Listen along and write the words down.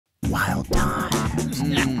Wild times.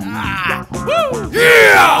 Woo!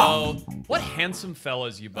 Yeah! So, what handsome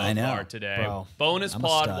fellas you both are today. Bro. Bonus I'm a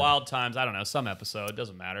pod, stud. Wild Times. I don't know, some episode.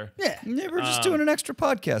 Doesn't matter. Yeah. We're just doing an extra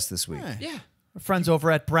podcast this week. Yeah. Our friends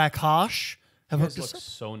over at Brack Hosh have You hooked guys us look up.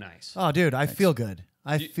 so nice. Oh, dude, I feel good.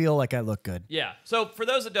 I feel like I look good. Yeah. So for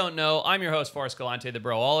those that don't know, I'm your host, Forrest Galante, the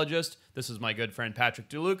Broologist. This is my good friend, Patrick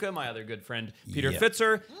DeLuca, my other good friend, Peter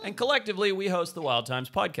Fitzer. And collectively, we host the Wild Times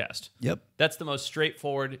podcast. Yep. That's the most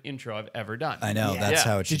straightforward intro I've ever done. I know. That's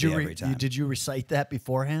how it should Did be you, every time. did you recite that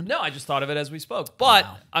beforehand? No, I just thought of it as we spoke. But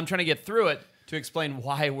I'm trying to get through it to explain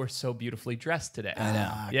why we're so beautifully dressed today. I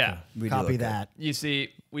know. Yeah. We do Copy look good. that. You see,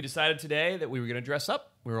 we decided today that we were going to dress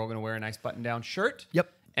up. We were all going to wear a nice button-down shirt. Yep.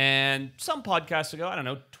 And some podcasts ago, I don't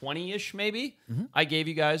know, 20-ish maybe, I gave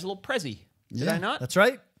you guys a little prezi. Did I not? That's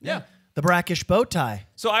right. Yeah. The brackish bow tie.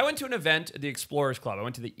 So I went to an event at the Explorers Club. I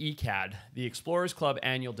went to the ECAD, the Explorers Club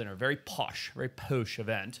annual dinner. Very posh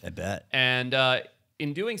event. I bet. And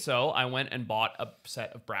in doing so, I went and bought a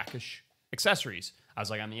set of brackish accessories. I was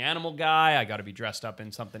like, I'm the animal guy. I got to be dressed up in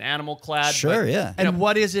something animal clad. Sure, but, yeah. And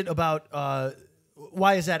what is it about?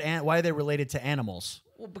 Why is that? Why are they related to animals?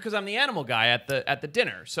 Well, because I'm the animal guy at the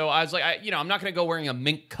dinner. So I was like, I'm not going to go wearing a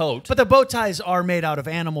mink coat. But the bow ties are made out of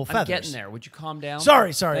animal I'm feathers. getting there. Would you calm down?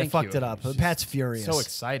 Sorry, I Thank fucked you. it up. Pat's furious. So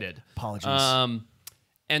excited. Apologies.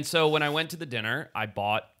 And so when I went to the dinner, I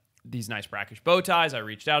bought these nice brackish bow ties. I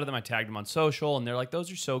reached out to them. I tagged them on social, and they're like,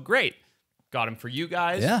 those are so great. Got them for you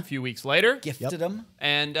guys a few weeks later. Gifted them.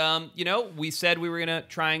 And, we said we were going to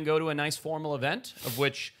try and go to a nice formal event, of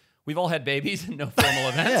which we've all had babies and no formal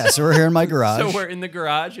events. Yeah, so we're here in my garage. So we're in the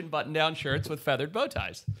garage in button-down shirts with feathered bow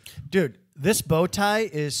ties. Dude, this bow tie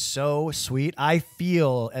is so sweet. I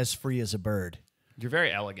feel as free as a bird. You're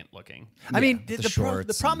very elegant looking. I mean, the the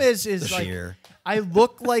shorts problem is the like sheer. I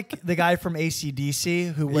look like the guy from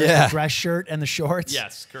AC/DC who wears the dress shirt and the shorts.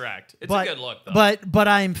 Yes, correct. It's a good look, though. But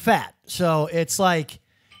I'm fat, so it's like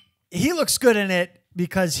he looks good in it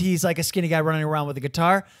because he's like a skinny guy running around with a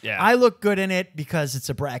guitar. Yeah. I look good in it because it's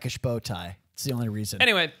a brackish bow tie. It's the only reason.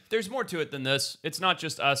 Anyway, there's more to it than this. It's not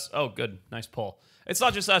just us. Oh, good. Nice pull. It's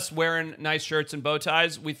not just us wearing nice shirts and bow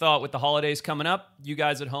ties. We thought with the holidays coming up, you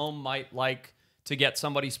guys at home might like to get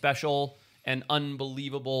somebody special an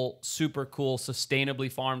unbelievable, super cool,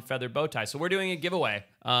 sustainably farmed feathered bow tie. So we're doing a giveaway.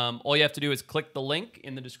 All you have to do is click the link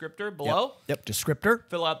in the descriptor below. Yep. Descriptor.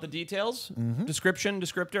 Fill out the details. Description,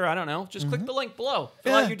 descriptor, I don't know. Just click the link below.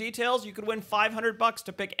 Fill out your details. You could win $500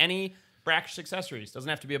 to pick any brackish accessories. Doesn't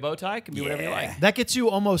have to be a bow tie. It can be whatever you like. That gets you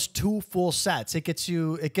almost 2 full sets. It gets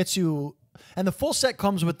you, and the full set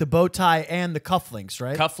comes with the bow tie and the cufflinks,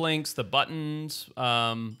 right? Cufflinks, the buttons.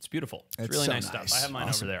 It's beautiful. It's really so nice stuff. nice. I have mine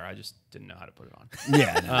Awesome. over there. I just didn't know how to put it on.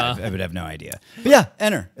 Yeah, no, I would have no idea. But yeah,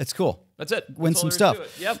 enter. It's cool. That's it. Win That's all some there is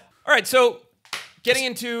stuff. to it. Yep. All right, so getting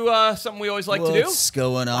into something we always like to do. What's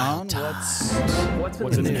going on?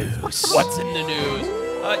 What's in the news? What's in the news?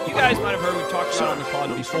 You guys might have heard, we've talked about it on the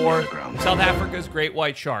pod before. South Africa's great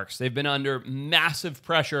white sharks. They've been under massive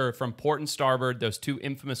pressure from port and starboard, those two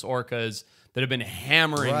infamous orcas that have been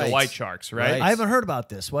hammering the Right. white sharks, right? Right. I haven't heard about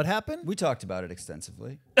this. What happened? We talked about it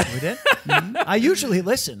extensively. We did? I usually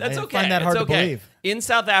listen. That's I okay. find that hard It's to okay. believe. In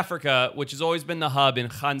South Africa, which has always been the hub in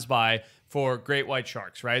Gansbaai for great white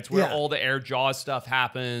sharks, right? It's where Yeah. all the air jaw stuff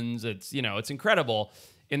happens. It's, it's incredible.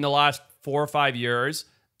 In the last 4 or 5 years,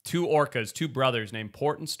 2 orcas, 2 brothers named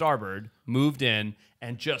Port and Starboard, moved in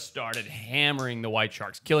and just started hammering the white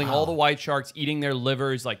sharks, killing all the white sharks, eating their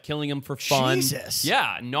livers, like killing them for fun. Jesus.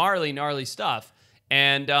 Yeah, gnarly stuff.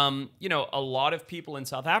 And, a lot of people in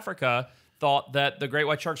South Africa thought that the great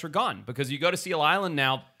white sharks were gone because you go to Seal Island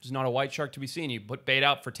now, there's not a white shark to be seen. You put bait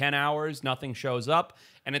out for 10 hours, nothing shows up,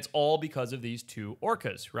 and it's all because of these 2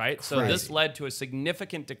 orcas, right? So this led to a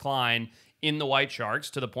significant decline in the white sharks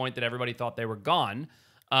to the point that everybody thought they were gone.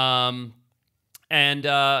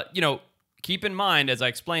 Keep in mind, as I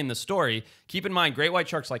explain the story, keep in mind great white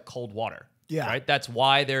sharks like cold water. Yeah. Right? That's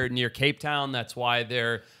why they're near Cape Town. That's why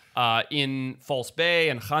they're in False Bay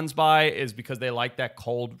and Gansbaai, is because they like that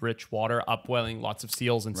cold, rich water, upwelling, lots of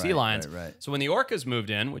seals and sea lions. right. So when the orcas moved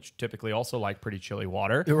in, which typically also like pretty chilly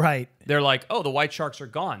water, Right. they're like, oh, the white sharks are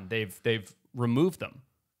gone. They've removed them.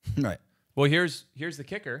 Right. Well, here's the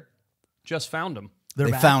kicker. Just found them. They're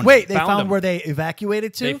They back. found Wait, it. they Found found them. where they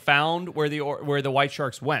evacuated to? They found where the white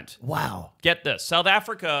sharks went. Wow. Get this. South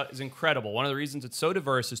Africa is incredible. One of the reasons it's so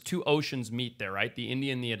diverse is 2 oceans meet there, right? The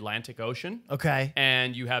Indian and the Atlantic Ocean. Okay.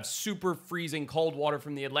 And you have super freezing cold water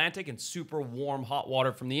from the Atlantic and super warm hot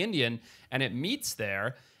water from the Indian, and it meets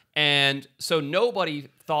there. And so nobody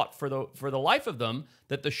thought for the life of them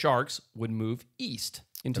that the sharks would move east.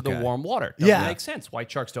 into the Okay. warm water. Doesn't Yeah. make sense.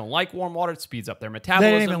 White sharks don't like warm water. It speeds up their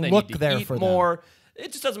metabolism. even They look need to there eat for them. more.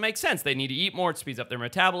 It just doesn't make sense. They need to eat more. It speeds up their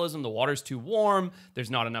metabolism. The water's too warm. There's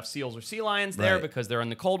not enough seals or sea lions there Right. because they're on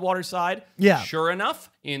the cold water side. Yeah. Sure enough,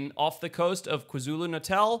 off the coast of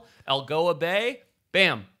KwaZulu-Natal, Algoa Bay,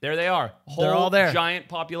 bam, there they are. They're all there. Giant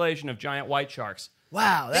population of giant white sharks.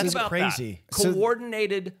 Wow, Think that's about crazy. that.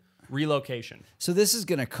 Coordinated relocation, So this is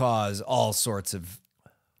going to cause all sorts of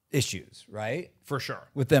issues, right? for sure.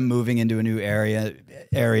 With them moving into a new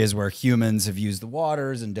areas where humans have used the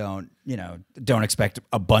waters and don't expect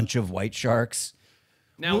a bunch of white sharks.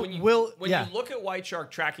 Now, when you yeah. look at white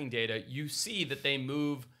shark tracking data, you see that they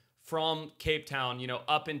move from Cape Town,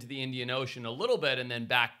 up into the Indian Ocean a little bit and then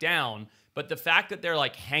back down. But the fact that they're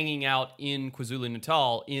like hanging out in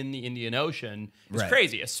KwaZulu-Natal in the Indian Ocean is Right.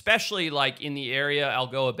 crazy, especially like in the area,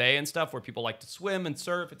 Algoa Bay and stuff, where people like to swim and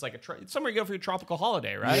surf. It's like it's somewhere you go for your tropical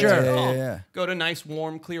holiday, right? Sure. It's like, Yeah. Go to nice,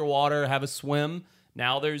 warm, clear water, have a swim.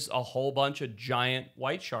 Now there's a whole bunch of giant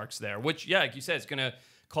white sharks there, which, yeah, like you said, it's going to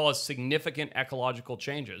cause significant ecological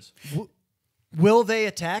changes. Will they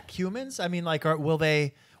attack humans? I mean, like, will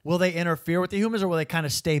they interfere with the humans, or will they kind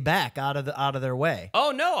of stay back out of their way?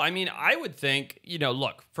 Oh no! I mean, I would think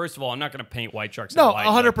Look, first of all, I'm not going to paint white sharks. No, in white,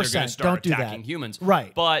 like, 100%. They're going to start Don't do that. attacking humans,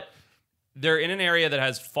 Right. But they're in an area that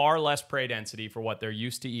has far less prey density for what they're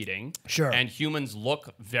used to eating. Sure. And humans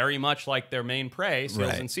look very much like their main prey,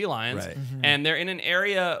 seals Right. and sea lions. Right. And they're in an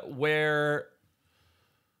area where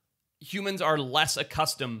humans are less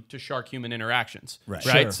accustomed to shark-human interactions, Right.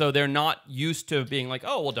 Sure. So they're not used to being like,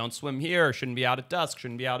 oh, well, don't swim here, shouldn't be out at dusk,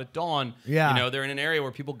 shouldn't be out at dawn. Yeah. They're in an area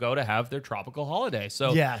where people go to have their tropical holiday.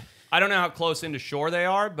 So Yeah. I don't know how close into shore they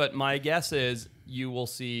are, but my guess is you will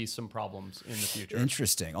see some problems in the future.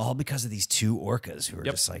 Interesting. All because of these two orcas who are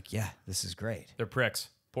Yep. just like, yeah, this is great. They're pricks,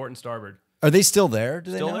 port and starboard. Are they still there? Do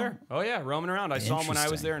they Still know? there? Oh yeah, roaming around. I saw them when I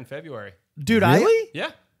was Interesting. there in February. Dude, Really?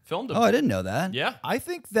 Yeah, filmed them. Oh, I didn't know that. Yeah. I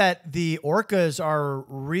think that the orcas are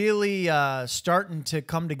really starting to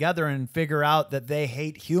come together and figure out that they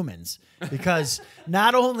hate humans, because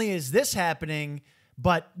not only is this happening,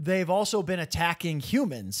 but they've also been attacking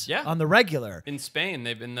humans Yeah. on the regular. In Spain,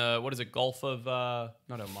 they've been the Gulf of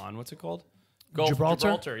not Oman. What's it called? Gulf Gibraltar?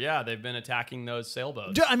 of Gibraltar. Yeah, they've been attacking those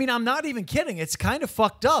sailboats. Dude, I mean, I'm not even kidding. It's kind of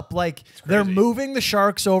fucked up. Like, they're crazy. moving the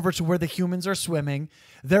sharks over to where the humans are swimming.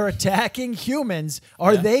 They're attacking humans.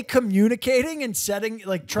 Are they communicating and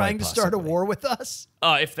trying to start a possibly. war with us?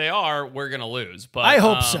 If they are, we're gonna lose. But I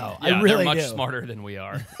hope so. I yeah, really they're much do. smarter than we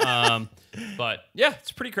are. But yeah,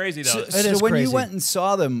 it's pretty crazy though. It is when crazy. you went and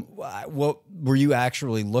saw them, what were you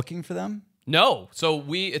actually looking for them? No. So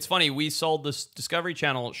it's funny, we sold this Discovery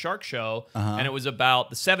Channel shark show, and it was about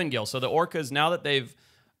the seven gill. So the orcas, now that they've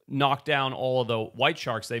knocked down all of the white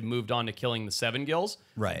sharks, they've moved on to killing the seven gills.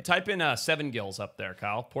 Right. Type in seven gills up there,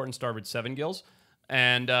 Kyle. Port and starboard seven gills.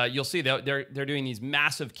 And you'll see they're doing these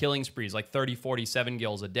massive killing sprees, like 30, 40 seven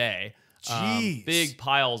gills a day. Jeez. Big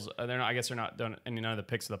piles. I guess they're not done any none of the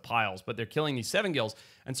pics of the piles, but they're killing these seven gills.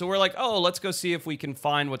 And so we're like, oh, let's go see if we can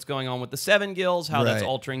find what's going on with the seven gills, how that's Right.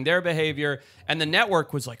 altering their behavior. And the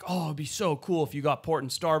network was like, oh, it'd be so cool if you got port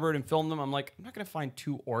and starboard and filmed them. I'm like, I'm not gonna find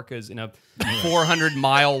two orcas in a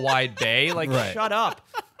 400-mile wide bay. Like, Right. shut up.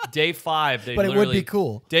 Day 5, they But it would literally- be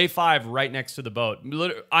cool. Day 5, right next to the boat.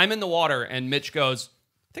 I'm in the water, and Mitch goes,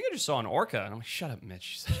 I think I just saw an orca. And I'm like, shut up,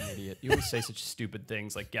 Mitch. You're such an idiot. You always say such stupid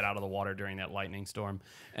things like get out of the water during that lightning storm.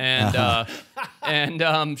 And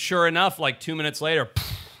sure enough, like 2 minutes later,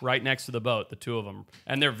 right next to the boat, the two of them.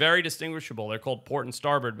 And they're very distinguishable. They're called port and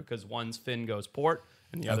starboard because one's fin goes port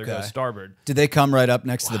and the other Okay. goes starboard. Did they come right up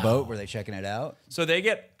next to the boat? Were they checking it out? So they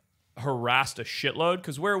get harassed a shitload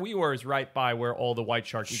because where we were is right by where all the white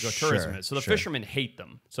shark ecotourism Sure, is. So the sure. fishermen hate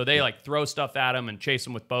them. So they like throw stuff at them and chase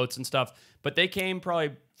them with boats and stuff. But they came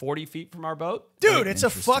probably 40 feet from our boat. Dude, it's a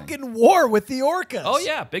Interesting. fucking war with the orcas. Oh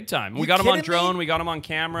yeah, big time. We You got them on kidding me? drone. We got them on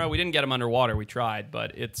camera. We didn't get them underwater. We tried,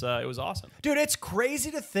 but it was awesome. Dude, it's crazy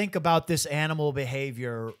to think about this animal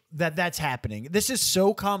behavior that's happening. This is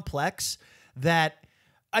so complex that,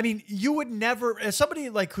 I mean, you would never, as somebody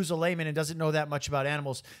like who's a layman and doesn't know that much about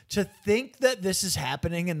animals, to think that this is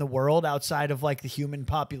happening in the world outside of like the human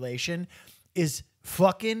population is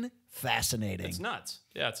fucking fascinating. It's nuts.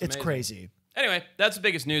 Yeah, it's It's amazing. crazy. Anyway, that's the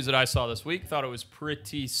biggest news that I saw this week. Thought it was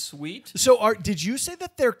pretty sweet. So, did you say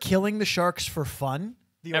that they're killing the sharks for fun?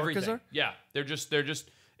 The orcas Everything. are? Yeah, they're just.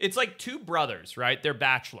 It's like two brothers, right? They're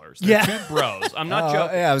bachelors. They're Yeah. two bros. I'm not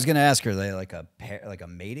joking. Yeah, I was gonna ask, are they like a pair, like a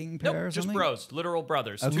mating pair or Nope, just something? bros, literal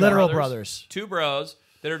brothers. Two Literal brothers. Two bros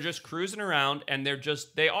that are just cruising around, and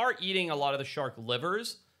they are eating a lot of the shark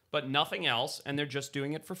livers, but nothing else, and they're just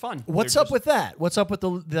doing it for fun. What's They're up just- with that? What's up with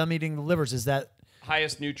them eating the livers? Is that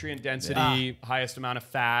highest nutrient density, highest amount of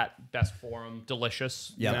fat, best for them,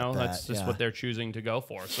 delicious. Yep, you know, that's just yeah. what they're choosing to go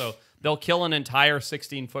for. So they'll kill an entire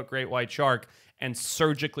 16-foot great white shark and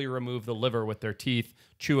surgically remove the liver with their teeth,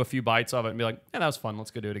 chew a few bites of it, and be like, "Yeah, that was fun.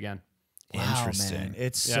 Let's go do it again." Wow, Interesting. man.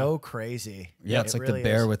 It's so crazy. Yeah, it's it like really the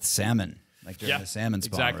bear is. with salmon, like during the salmon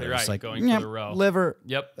spawn. exactly where it's right, Like, going for the roe. liver,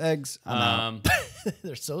 Yep. eggs. I'm out.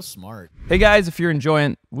 They're so smart. Hey guys, if you're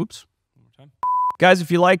enjoying, guys, if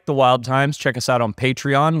you like the Wild Times, check us out on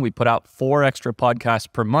Patreon. We put out 4 extra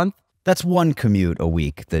podcasts per month. That's one commute a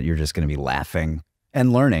week that you're just going to be laughing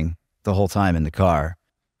and learning the whole time in the car.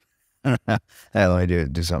 Hey, let me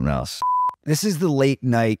do something else. This is the late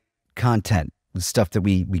night content, the stuff that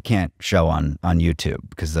we can't show on YouTube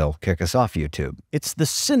because they'll kick us off YouTube. It's the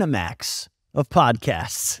Cinemax of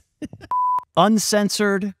podcasts.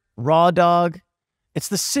 Uncensored, raw dog. It's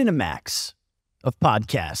the Cinemax of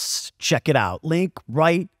podcasts. Check it out. Link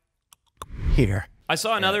right here. I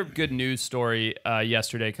saw another good news story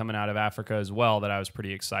yesterday coming out of Africa as well that I was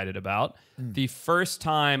pretty excited about. The first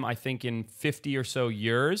time, I think, in 50 or so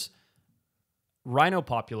years, rhino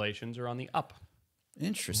populations are on the up.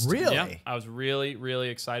 Interesting. Really? Yeah, I was really, really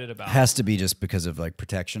excited about it. Has to be just because of like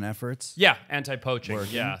protection efforts. Yeah, anti-poaching.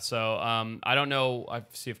 Yeah, so I don't know. I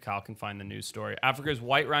see if Kyle can find the news story. Africa's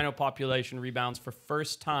white rhino population rebounds for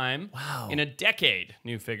first time in a decade.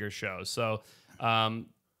 New figures show. So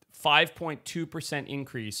 5.2%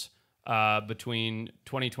 increase between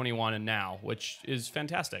 2021 and now, which is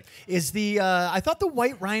fantastic. Is the I thought the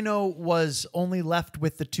white rhino was only left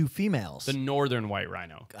with the 2 females. The northern white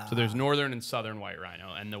rhino. So there's northern and southern white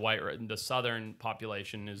rhino, and the southern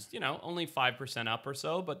population is only 5% up or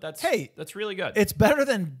so, but that's really good. It's better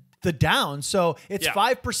than the down, so it's Yeah.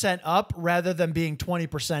 5% up rather than being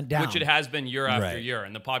 20% down. Which it has been year after Right. year,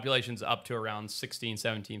 and the population's up to around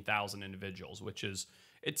 17,000 individuals, which is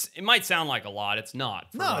it might sound like a lot. It's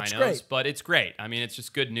not for rhinos, it's great. but it's great. I mean, it's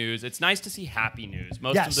just good news. It's nice to see happy news.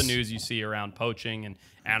 Most of the news you see around poaching and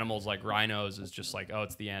animals like rhinos is just like, oh,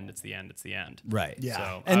 it's the end, it's the end, it's the end. Right. Yeah.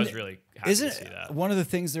 So And I was really happy to see that. One of the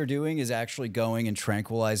things they're doing is actually going and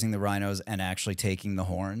tranquilizing the rhinos and actually taking the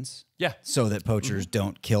horns Yeah. so that poachers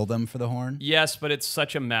don't kill them for the horn? Yes, but it's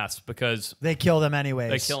such a mess because They kill them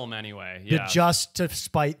anyways. they kill them anyway. Yeah. Just to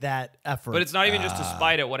spite that effort. But it's not even just to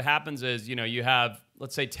spite it. What happens is, you have,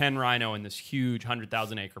 let's say, 10 rhino in this huge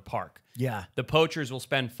 100,000 acre park. Yeah. The poachers will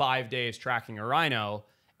spend 5 days tracking a rhino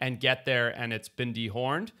and get there and it's been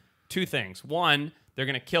dehorned. 2 things. One, they're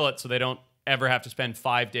going to kill it so they don't ever have to spend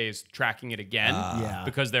 5 days tracking it again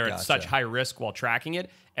because they're at such high risk while tracking it.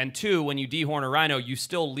 And 2, when you dehorn a rhino, you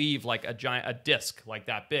still leave like a disc like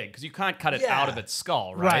that big because you can't cut it out of its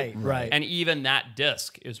skull, right? Right. And even that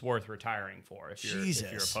disc is worth retiring for if you're a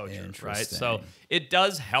poacher, right? So Interesting. it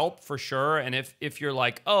does help for sure. And if you're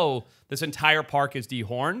like, oh, this entire park is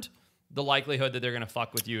dehorned, the likelihood that they're going to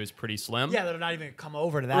fuck with you is pretty slim. Yeah, they're not even gonna come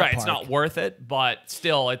over to that Right, park. it's not worth it, but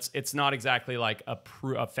still, it's not exactly like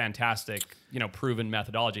a fantastic, proven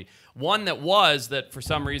methodology. One that for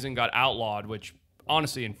some reason got outlawed, which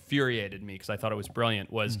honestly infuriated me because I thought it was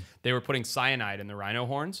brilliant, was they were putting cyanide in the rhino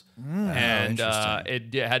horns, and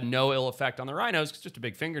it had no ill effect on the rhinos because it's just a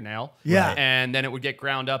big fingernail. Yeah. And then it would get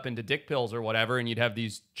ground up into dick pills or whatever, and you'd have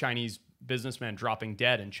these Chinese businessmen dropping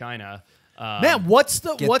dead in China. Man, what's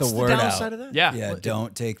the word downside out. of that? Yeah. Yeah,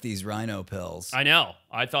 don't take these rhino pills. I know.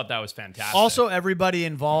 I thought that was fantastic. Also, everybody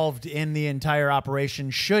involved in the entire operation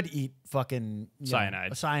should eat fucking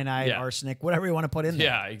Cyanide. arsenic, whatever you want to put in there.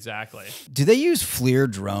 Yeah, exactly. Do they use FLIR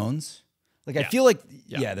drones? Like, I feel like,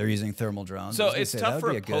 Yeah. they're using thermal drones. So I was gonna it's say, tough that for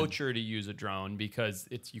would a be good- poacher to use a drone because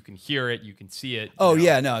you can hear it, you can see it. Oh,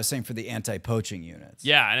 yeah, no, I was saying for the anti-poaching units.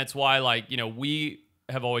 Yeah, and it's why we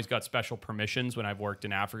have always got special permissions when I've worked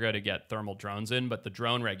in Africa to get thermal drones in, but the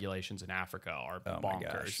drone regulations in Africa are Oh my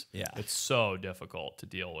bonkers. gosh. Yeah. It's so difficult to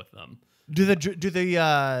deal with them. Is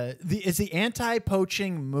the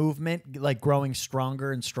anti-poaching movement like growing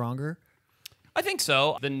stronger and stronger? I think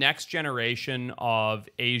so. The next generation of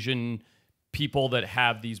Asian people that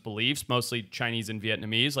have these beliefs, mostly Chinese and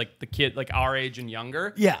Vietnamese, like the kid, like our age and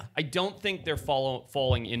younger. Yeah. I don't think they're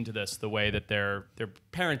falling into this the way that their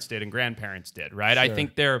parents did and grandparents did, right? I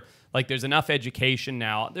think there's enough education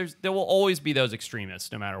now. There will always be those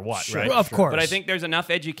extremists no matter what, right? Of course. But I think there's enough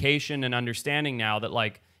education and understanding now that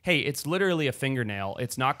hey, it's literally a fingernail.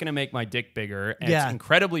 It's not going to make my dick bigger. And It's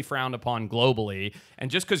incredibly frowned upon globally. And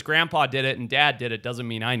just because grandpa did it and dad did it doesn't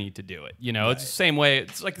mean I need to do it. It's the same way.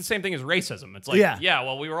 It's like the same thing as racism. It's like,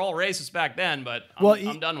 well, we were all racist back then, but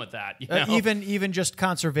I'm done with that. Even just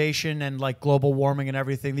conservation and like global warming and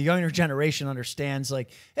everything, the younger generation understands like,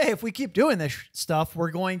 hey, if we keep doing this stuff, we're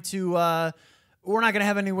going to we're not going to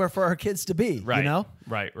have anywhere for our kids to be, Right. you know?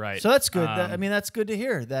 Right. So that's good. I mean, that's good to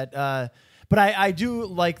hear that. But I do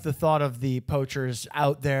like the thought of the poachers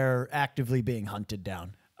out there actively being hunted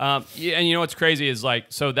down. Yeah, and you know what's crazy is like,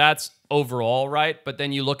 so that's overall right, but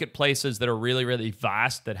then you look at places that are really, really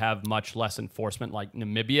vast that have much less enforcement, like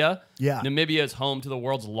Namibia. Yeah. Namibia is home to the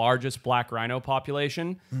world's largest black rhino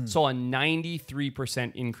population, saw a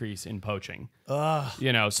 93% increase in poaching.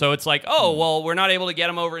 You know, so it's like, oh, well, we're not able to get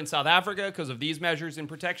them over in South Africa because of these measures and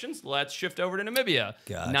protections. Let's shift over to Namibia.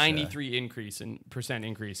 Gotcha. 93%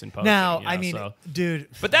 increase in poaching. Now, you know, I mean, so. dude.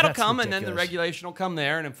 But that'll that's come, and then the ridiculous. regulation will come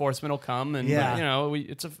there, and enforcement will come, and Yeah. you know,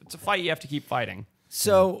 it's a fight you have to keep fighting.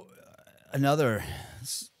 So another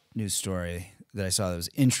news story that I saw that was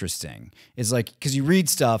interesting is like, because you read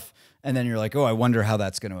stuff and then you're like, oh, I wonder how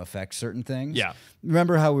that's going to affect certain things. Yeah.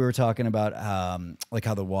 Remember how we were talking about like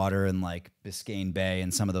how the water in like Biscayne Bay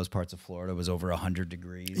and some of those parts of Florida was over 100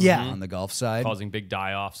 degrees Yeah. on the Gulf side? Causing big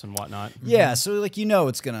die-offs and whatnot. Yeah, so like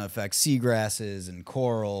it's going to affect seagrasses and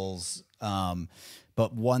corals.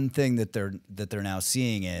 But one thing that they're now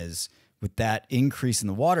seeing is with that increase in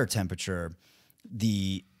the water temperature,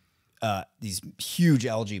 these huge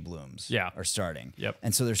algae blooms are starting. Yep.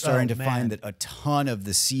 And so they're starting to man. find that a ton of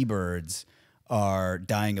the seabirds are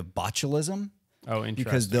dying of botulism. Oh, interesting.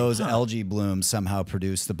 Because those algae blooms somehow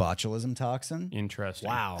produce the botulism toxin. Interesting.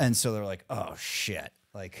 Wow. And so they're like, oh shit.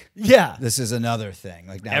 Like Yeah. this is another thing.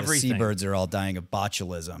 Like now Everything. the seabirds are all dying of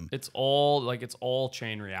botulism. It's all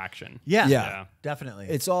chain reaction. Yeah. Yeah. Definitely.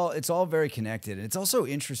 It's all very connected. And it's also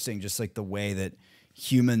interesting just like the way that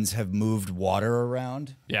humans have moved water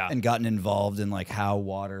around and gotten involved in like how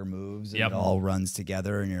water moves and it all runs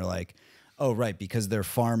together. And you're like, oh, right, because they're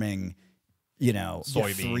farming,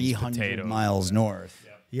 Soybeans, 300 potatoes, miles north.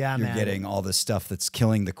 Yeah, You're man. getting all the stuff that's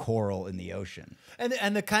killing the coral in the ocean.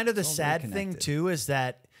 And the kind of the sad thing connected. too is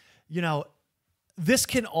that, this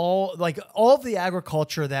can all of the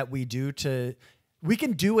agriculture that we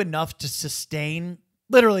can do enough to sustain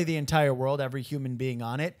literally the entire world, every human being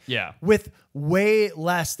on it. Yeah. With way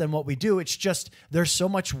less than what we do. It's just there's so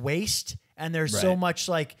much waste and there's so Right. much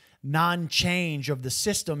like non-change of the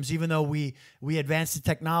systems. Even though we advance the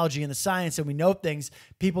technology and the science and we know things,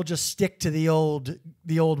 people just stick to the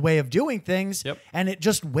old way of doing things. Yep. And it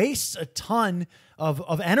just wastes a ton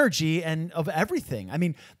of energy and of everything. I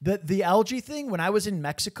mean, the algae thing, when I was in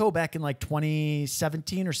Mexico back in like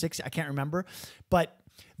 2017 or 16, I can't remember, but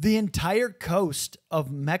the entire coast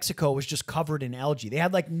of Mexico was just covered in algae. They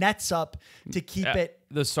had like nets up to keep it.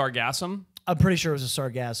 The sargassum. I'm pretty sure it was a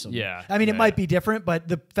sargassum. Yeah. I mean, it Yeah. might be different, but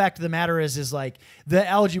the fact of the matter is like the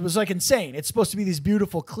algae was like insane. It's supposed to be these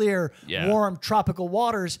beautiful, clear, warm, tropical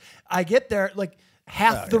waters. I get there, like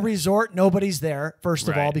half the resort, nobody's there, first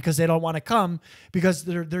of all, Right. because they don't want to come because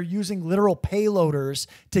they're using literal payloaders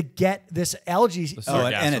to get this algae. The Oh,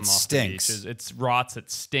 and sargassum it off the stinks. beaches. It rots. It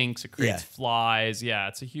stinks. It creates Yeah. flies. Yeah,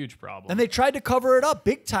 it's a huge problem. And they tried to cover it up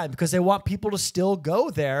big time because they want people to still go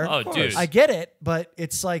there. Oh, dude. I get it, but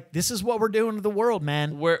it's like, this is what we're doing to the world,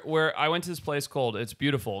 man. Where I went to this place it's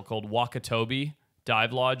beautiful, called Wakatobi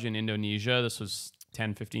Dive Lodge in Indonesia. This was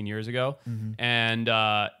 10, 15 years ago. Mm-hmm. And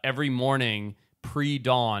every morning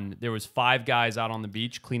pre-dawn, there was 5 guys out on the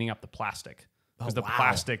beach cleaning up the plastic. Because the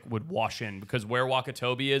plastic would wash in. Because where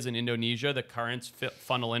Wakatobi is in Indonesia, the currents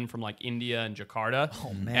funnel in from like India and Jakarta.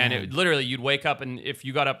 Oh, man. And it literally, you'd wake up, and if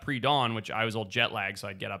you got up pre-dawn, which I was all jet lagged, so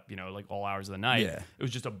I'd get up, like all hours of the night, Yeah. it was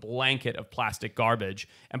just a blanket of plastic garbage.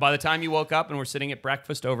 And by the time you woke up and were sitting at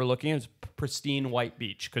breakfast overlooking, it was pristine white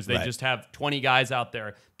beach because they Right. just have 20 guys out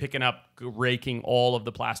there picking up, raking all of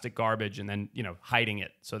the plastic garbage and then, hiding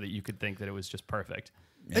it so that you could think that it was just perfect.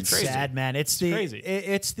 It's crazy. sad, man. It's crazy.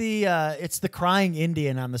 It's the crying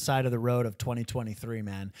Indian on the side of the road of 2023,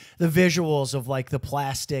 man. The visuals of like the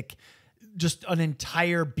plastic, just an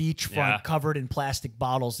entire beachfront Yeah. covered in plastic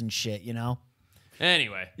bottles and shit.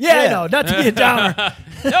 Anyway. Yeah, I Yeah. know. Not to be a downer. No,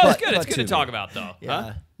 it's good. It's but good to too talk about, though.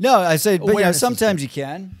 Huh? No, I say, but Awareness is sometimes you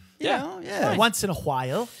can. Yeah. Yeah. Once in a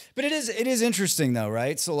while. But it is interesting though,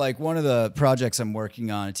 right? So like one of the projects I'm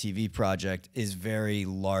working on, a TV project, is very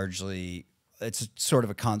largely it's sort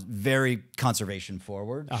of a very conservation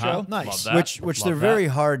forward show. Nice. Love that. Which Love they're that. very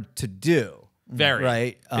hard to do. Very.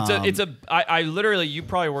 Right. I literally, you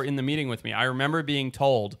probably were in the meeting with me. I remember being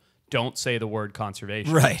told, don't say the word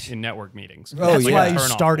conservation Right. in network meetings. Oh, That's yeah. why you Turn off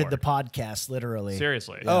started board. the podcast, literally.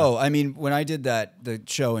 Seriously. Oh, I mean, when I did the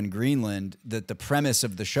show in Greenland, the premise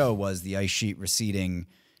of the show was the ice sheet receding,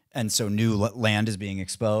 and so new land is being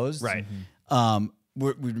exposed. Right.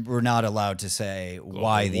 We're not allowed to say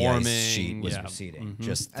why the warming, ice sheet was yeah. receding,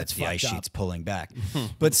 just that That's the ice fucked up. sheet's pulling back.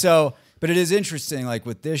 But it is interesting, like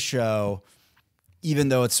with this show, even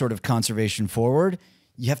though it's sort of conservation forward,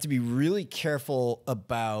 you have to be really careful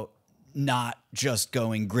about not just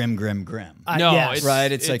going grim. No, yes.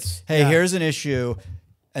 Right? It's like, hey, yeah. here's an issue.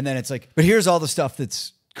 And then it's like, but here's all the stuff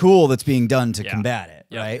that's cool that's being done to combat it,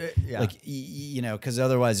 Yeah. right? Yeah. Like, you know, because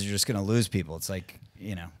otherwise you're just going to lose people. It's like,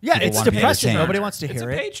 you know. Yeah, people it's want to be depressing. entertained. Nobody wants to It's a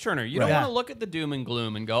hear it. page turner. You Right. don't want Yeah. to look at the doom and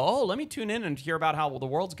gloom and go, oh, let me tune in and hear about how the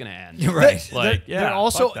world's going to end. You're right. Like, yeah, there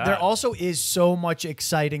also fuck that. there also is so much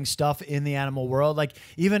exciting stuff in the animal world. Like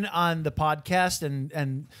even on the podcast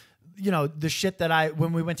and you know the shit that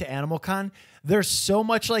when we went to Animal Con, there's so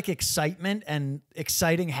much like excitement and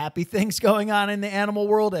exciting happy things going on in the animal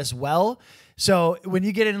world as well. So when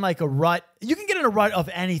you get in like a rut, you can get in a rut of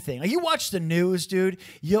anything. Like you watch the news, dude,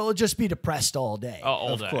 you'll just be depressed all day. Oh,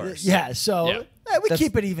 all day. Of course. Yeah, so Yeah. we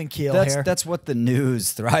keep it even keel here. That's what the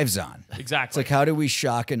news thrives on. Exactly. It's like, how do we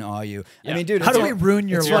shock and awe you? Yeah. I mean, dude, How it's do we ruin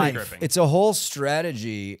your it's life? Gripping. It's a whole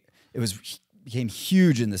strategy. It became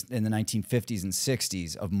huge in the 1950s and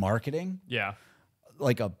 60s of marketing. Yeah.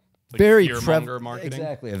 Like a very fear-monger marketing?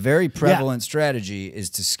 Exactly. A very prevalent strategy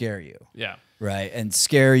is to scare you. Yeah. Right. And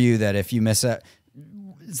scare you that if you miss out,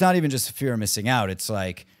 it's not even just a fear of missing out. It's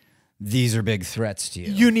like, these are big threats to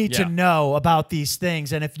you. You need to Yeah. know about these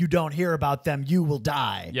things, and if you don't hear about them, you will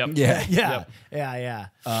die. Yep. Yeah. Yeah. Yep.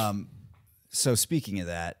 Yeah. So speaking of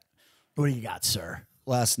that, What do you got, sir?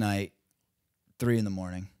 last night, 3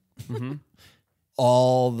 a.m, Mm-hmm.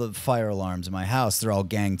 all the fire alarms in my house, they're all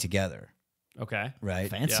ganged together. Okay. Right.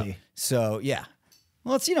 Fancy. Yeah. So yeah,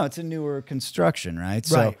 well, it's it's a newer construction, right?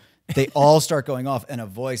 So Right. they all start going off, and a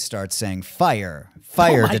voice starts saying, "Fire, Oh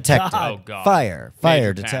my detected, God. Oh, God. fire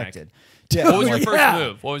Major detected." panic. What was your Yeah. first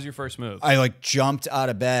move? What was your first move? I like jumped out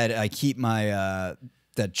of bed. I keep my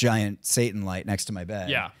that giant Satan light next to my bed.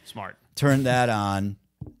 Yeah. Smart. Turned that on.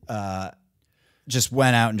 Just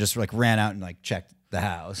went out and just like ran out and like checked the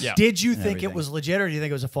house. Yeah. Did you And think it everything. was legit, or do you think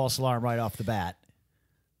it was a false alarm right off the bat?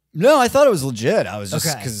 No, I thought it was legit. I was just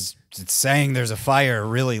Okay. because it's saying there's a fire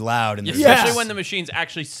really loud and there's Especially Yes. when the machine's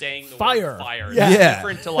actually saying the Fire. word fire. Yeah. It's Yeah.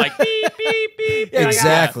 different to like beep, beep, beep. Yeah, like,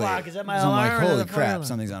 exactly. fuck, is that my So I'm like, alarm or holy the fire crap, alarm?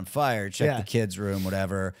 something's on fire. Check Yeah. the kids' room,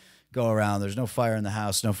 whatever. Go around. There's no fire in the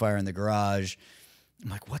house, no fire in the garage. I'm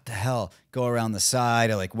like, what the hell? Go around the side.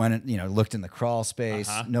 I like went, looked in the crawl space,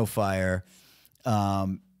 no fire.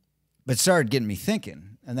 But it started getting me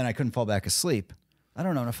thinking, and then I couldn't fall back asleep. I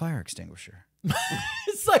don't own a fire extinguisher.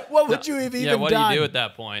 It's like, what would you have even Yeah, what do done? you do at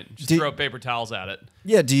that point? Just Do- throw paper towels at it.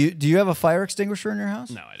 Yeah, do you have a fire extinguisher in your house?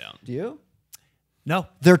 No, I don't. Do you? No.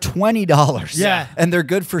 They're $20. Yeah. And they're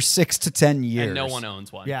good for 6 to 10 years. And no one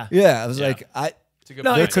owns one. Yeah. Yeah, I was Yeah. like, It's a good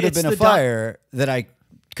No, there point. could have it's been a the doc- fire that I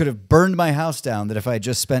could have burned my house down that if I had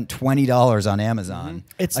just spent $20 on Amazon,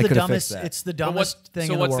 It's I the could have dumbest. fixed that. It's the But dumbest thing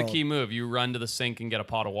so in what's the the world. key move? You run to the sink and get a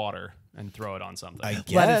pot of water and throw it on something. I Let it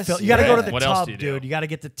guess. fill. You got to go to the What else tub, do you do? dude. You got to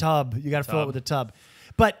get the tub. You got to fill it Tub. with the tub.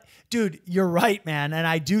 But dude, you're right, man. And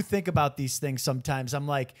I do think about these things sometimes. I'm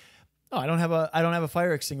like, oh, I don't have a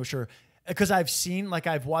fire extinguisher. Because I've seen, like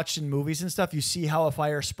I've watched in movies and stuff, you see how a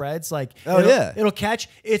fire spreads. Like, Oh, yeah. it'll catch.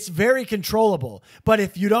 It's very controllable. But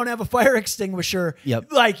if you don't have a fire extinguisher,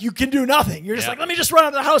 Yep. like you can do nothing. You're just Yeah. like, let me just run out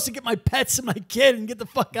of the house and get my pets and my kid and get the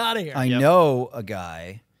fuck out of here. I know a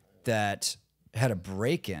guy that had a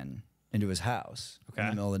break-in into his house in Okay.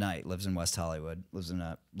 the middle of the night, lives in West Hollywood, lives in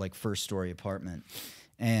a like first-story apartment,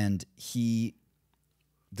 and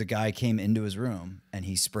the guy came into his room and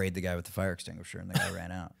he sprayed the guy with the fire extinguisher and the guy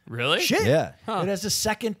ran out. Really? Shit. Yeah. It has a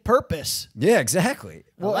second purpose. Yeah, exactly.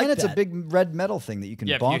 Well, like and it's that. a big red metal thing that you can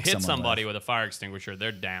Yeah, if bonk you hit someone somebody with. with a fire extinguisher,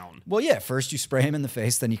 they're down. Well, yeah, first you spray him in the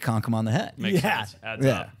face, then you conk him on the head. Makes Yeah. sense. Adds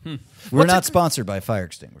Yeah. up. We're not sponsored by fire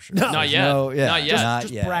extinguishers. No. Not yet. No, yeah, Not yet. not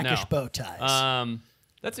Just yet. brackish No. bow ties.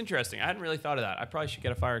 That's interesting. I hadn't really thought of that. I probably should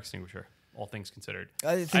get a fire extinguisher, all things considered.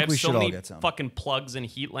 I think have we so should all many get some. fucking plugs and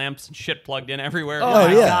heat lamps and shit plugged in everywhere. oh, Oh,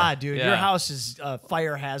 my yeah. God, dude. Yeah. Your house is a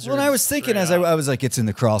fire hazard. Well, and I was thinking as Straight I was like, it's in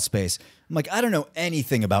the crawl space. I'm like, I don't know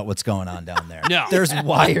anything about what's going on down there. No. There's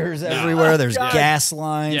wires everywhere. There's God. gas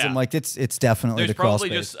lines. Yeah. I'm like, it's definitely There's the crawl probably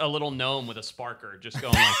space just a little gnome with a sparker just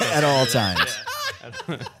going like this. at all times.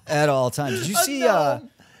 Yeah. At all times. Did you see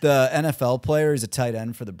the NFL player? He's a tight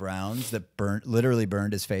end for the Browns that literally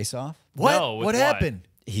burned his face off. what? No, with what what? happened?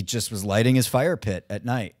 He just was lighting his fire pit at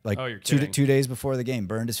night, like Oh, you're 2 kidding. days before the game.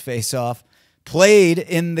 Burned his face off. Played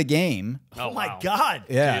in the game. Oh, my wow. God.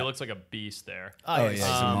 Yeah. Dude, he looks like a beast there. Oh yeah, he's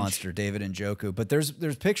a Um, monster, David Njoku. But there's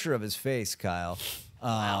a picture of his face, Kyle.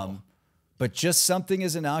 But just something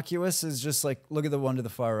as innocuous as just like look at the one to the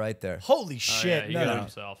far right there. Holy shit. he no, got no.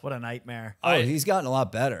 himself. What a nightmare. Oh, he's gotten a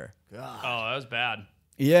lot better. Oh, that was bad.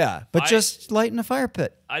 Yeah, but just lighting a fire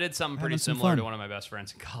pit. I did something pretty Having some similar fun. to one of my best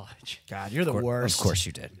friends in college. God, you're the worst. Of course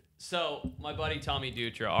you did. So my buddy Tommy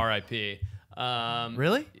Dutra, R.I.P.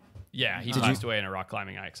 Really? Yeah, he passed away in a rock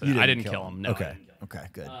climbing accident. I didn't kill him. No. Okay. Okay,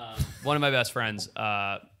 good. One of my best friends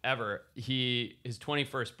ever. His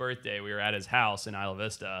 21st birthday. We were at his house in Isla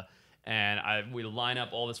Vista, and we line up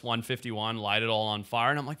all this 151, light it all on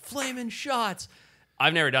fire, and I'm like, flaming shots.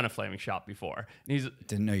 I've never done a flaming shot before. And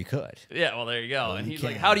Didn't know you could. yeah, well, there you go. And you he's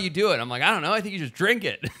like, can. how do you do it? I'm like, I don't know. I think you just drink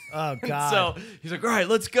it. Oh, God. So he's like, all right,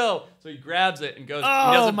 let's go. So he grabs it and goes, he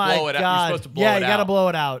Oh, doesn't my blow it out. God. You're supposed to blow yeah, it you out. got to blow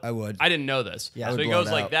it out. I would. I didn't know this. Yeah. I So would he blow goes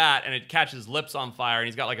it like out. that, and it catches his lips on fire, and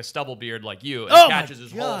he's got like a stubble beard like you, and Oh it my catches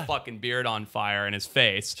his whole God. fucking beard on fire and his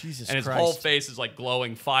face. Jesus and his Christ. whole face is like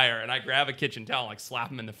glowing fire, and I grab a kitchen towel and like slap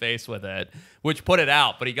him in the face with it, which put it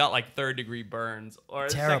out, but he got like 3rd-degree burns, or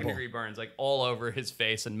Terrible. 2nd-degree burns, like all over his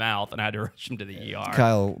face and mouth, and I had to rush him to the ER.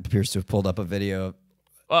 Kyle appears to have pulled up a video.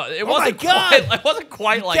 Well, it my wasn't God. quite, it wasn't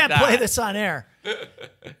quite like Can't that. play this on air.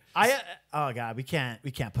 Oh God, we can't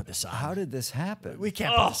put this on. How did this happen? We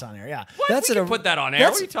can't put this on air. Yeah. What? That's We at can a- put that on air.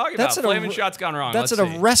 What are you talking about? that's at a Flaming re- shots gone wrong. That's Let's at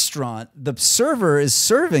see. a restaurant. The server is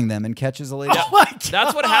serving them and catches a lady. Oh my God.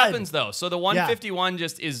 That's what happens though. So the 151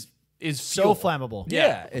 just is So fuel. flammable.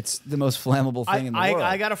 Yeah, it's the most flammable thing in the world.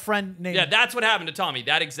 I got a friend named. Yeah, that's what happened to Tommy.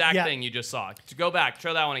 That exact Yeah. thing you just saw. To go back,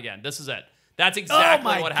 show that one again. This is it. That's Oh exactly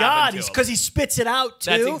my what God! happened to him. Because he spits it out too.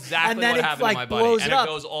 That's exactly and then what it happened like to my buddy, blows and it up. it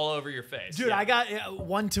goes all over your face. Dude, Yeah. I got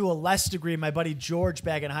one to a less degree. My buddy George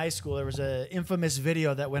back in high school. There was an infamous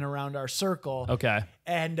video that went around our circle. Okay.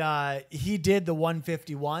 And he did the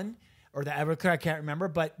 151 or the Everclear, I can't remember,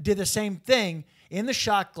 but did the same thing in the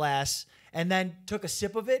shot glass and then took a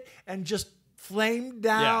sip of it and just flamed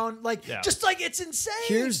down. Just like it's insane.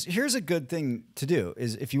 Here's a good thing to do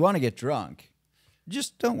is if you want to get drunk,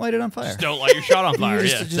 just don't light it on fire. Just don't light your shot on fire.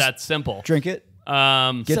 just- Yeah, it's just that simple. Drink it.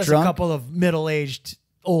 Um, Get Says drunk. a couple of middle-aged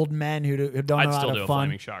old men who don't know I'd how still to do have a fun.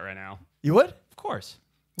 flaming shot right now. You would? Of course.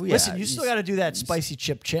 Well, yeah, Listen, you still got to do that spicy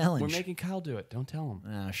chip challenge. We're making Kyle do it. Don't tell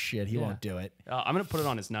him. Oh shit, he won't do it. I'm gonna put it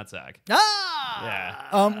on his nutsack. Ah!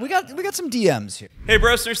 Yeah. We got some DMs here. Hey,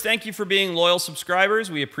 Brostners, thank you for being loyal subscribers.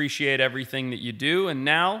 We appreciate everything that you do, and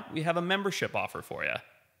now we have a membership offer for you.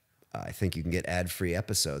 I think you can get ad-free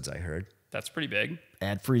episodes, I heard. That's pretty big.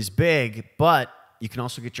 Ad free's big, but you can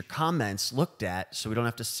also get your comments looked at so we don't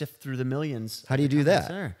have to sift through the millions. How do you do that?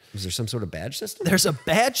 There. Is there some sort of badge system? There's a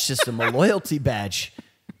badge system, a loyalty badge.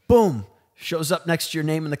 Boom. Shows up next to your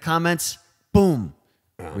name in the comments. Boom.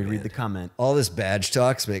 We read the comment. All this badge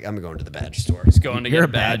talks make I'm going to the badge store. He's going to You're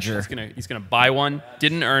get a a badge. badger. He's gonna buy one.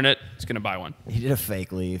 Didn't earn it. He's gonna buy one. He did a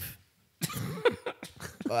fake leave.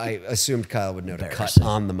 I assumed Kyle would know to cut Embarrassing.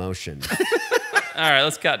 on the motion. All right,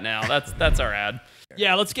 let's cut now. That's our ad.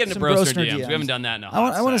 Yeah, let's get into Some Brostner Brostner DMs. DMs. We haven't done that in a I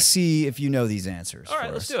want hot to sec. see if you know these answers. All right,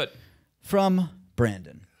 for let's us. do it. From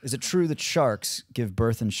Brandon. Is it true that sharks give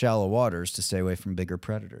birth in shallow waters to stay away from bigger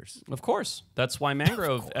predators? Of course. That's why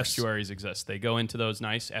mangrove estuaries exist. They go into those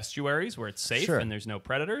nice estuaries where it's safe Sure. and there's no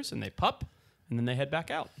predators, and they pup, and then they head back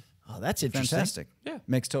out. Oh, that's interesting. Fantastic. Yeah.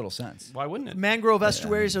 Makes total sense. Why wouldn't it? Mangrove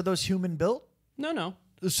estuaries, are those human built? No.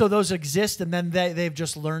 So those exist, and then they've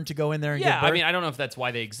just learned to go in there and Yeah, give birth? I mean, I don't know if that's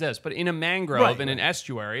why they exist, but in a mangrove, in an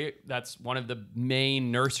estuary, that's one of the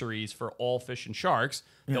main nurseries for all fish and sharks.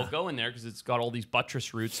 They'll go in there because it's got all these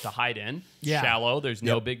buttress roots to hide in. Yeah. Shallow, there's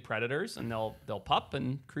no big predators, and they'll pup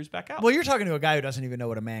and cruise back out. Well, you're talking to a guy who doesn't even know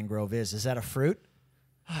what a mangrove is. Is that a fruit?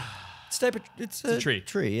 It's a tree.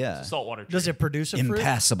 Tree, yeah. It's a saltwater tree. Does it produce a fruit?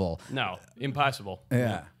 Impassable. No, impossible.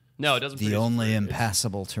 Yeah. No, it doesn't. The produce only fruit.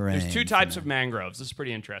 impassable terrain. There's two types of mangroves. This is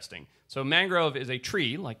pretty interesting. So mangrove is a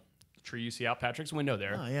tree, like the tree you see out Patrick's window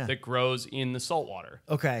there, Oh, yeah. that grows in the salt water.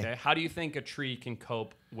 Okay. How do you think a tree can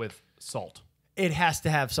cope with salt? It has to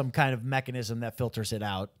have some kind of mechanism that filters it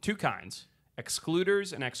out. Two kinds.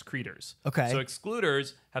 Excluders and excretors. Okay. So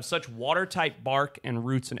excluders have such watertight bark and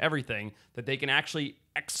roots and everything that they can actually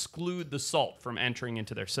exclude the salt from entering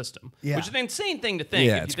into their system. Yeah. Which is an insane thing to think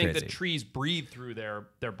Yeah, if you it's think crazy. that trees breathe through their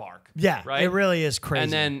bark. Yeah, right? it really is crazy.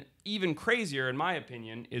 And then even crazier, in my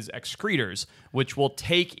opinion, is excretors, which will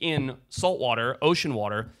take in salt water, ocean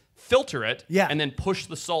water, filter it, Yeah. and then push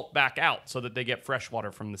the salt back out so that they get fresh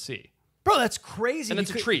water from the sea. Bro, that's crazy. And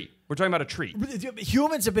it's a tree. We're talking about a tree.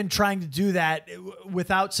 Humans have been trying to do that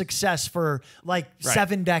without success for like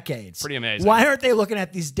 7 decades. Pretty amazing. Why aren't they looking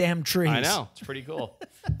at these damn trees? I know. It's pretty cool.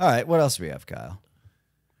 All right, what else do we have, Kyle?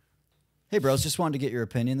 Hey, bros, just wanted to get your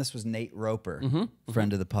opinion. This was Nate Roper,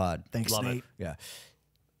 friend of the pod. Thanks, Love it. Nate. Yeah.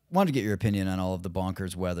 Wanted to get your opinion on all of the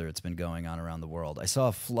bonkers weather it's been going on around the world. I saw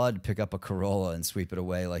a flood pick up a Corolla and sweep it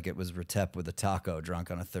away like it was Retep with a taco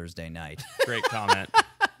drunk on a Thursday night. Great comment.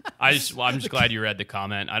 I'm just glad you read the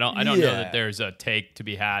comment. I don't know Yeah. that there's a take to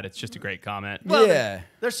be had. It's just a great comment. Well, Yeah.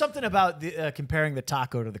 There's something about the, comparing the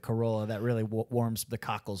taco to the Corolla that really warms the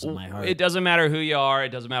cockles in my heart. It doesn't matter who you are. It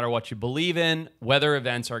doesn't matter what you believe in. Weather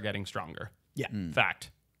events are getting stronger. Yeah.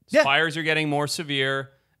 Fact. Yeah. Fires are getting more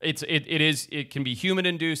severe. It can be human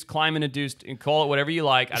induced, climate induced, and call it whatever you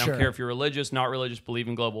like. I don't Sure. care if you're religious, not religious, believe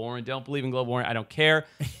in global warming, don't believe in global warming. I don't care.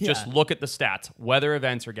 Just look at the stats. Weather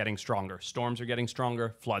events are getting stronger. Storms are getting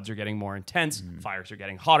stronger. Floods are getting more intense. Fires are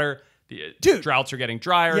getting hotter. Dude. Droughts are getting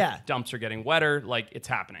drier. Yeah. Dumps are getting wetter. Like, it's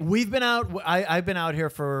happening. We've been out. I've been out here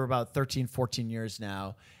for about 13, 14 years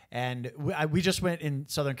now. And we just went in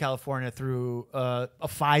Southern California through a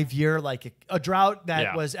 5-year, like a drought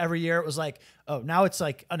that was every year. It was like, oh, now it's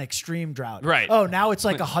like an extreme drought. Right. Oh, now it's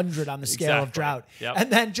like 100 on the scale of Exactly. drought. Yep.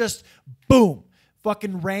 And then just boom,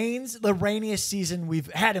 fucking rains. The rainiest season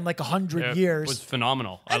we've had in like 100 It years. was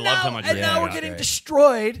phenomenal. And I loved now, how much And rain now we we're got. getting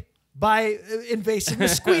destroyed by invasive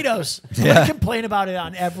mosquitoes. We complain about it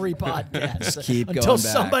on every podcast. Keep until going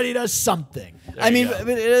back. somebody does something. I mean, go.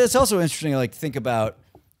 but it's also interesting to like think about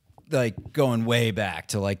like going way back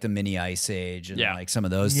to like the mini ice age and Yeah. like some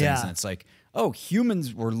of those things. Yeah. And it's like, oh,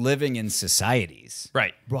 humans were living in societies.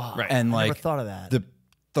 Right. Wow. Right. And I like never thought of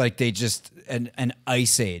that. they just an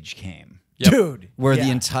ice age came Dude. where the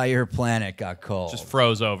yeah. entire planet got cold. Just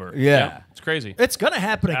froze over. Yeah. Yep. It's crazy. It's going to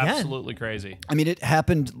happen again. Absolutely crazy. I mean, it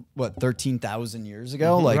happened what 13,000 years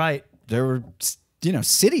ago. Like Right. there were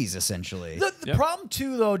cities essentially. The problem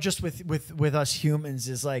too, though, just with us humans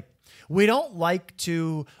is like we don't like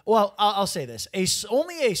to. Well, I'll say this: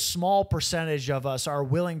 only a small percentage of us are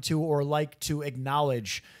willing to or like to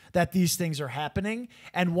acknowledge that these things are happening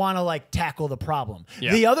and want to like tackle the problem.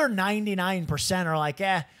 Yeah. The other 99% are like,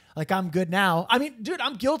 like I'm good now. I mean, dude,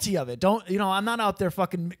 I'm guilty of it. I'm not out there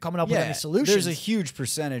fucking coming up with any solutions. There's a huge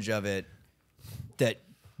percentage of it that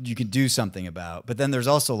you can do something about. But then there's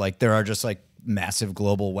also like there are just like massive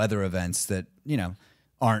global weather events that,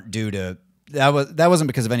 aren't due to that wasn't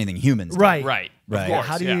because of anything humans did. right, Right. Right. Of Yeah, course,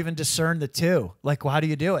 how do you yeah. even discern the two? Like, well, how do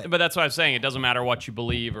you do it? But that's what I'm saying. It doesn't matter what you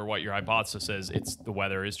believe or what your hypothesis is. It's the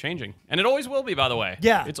weather is changing, and it always will be. By the way,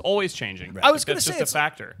 Yeah. it's always changing. I was gonna That's say just it's- a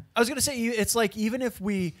factor. I was gonna say it's like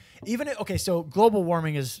okay, so global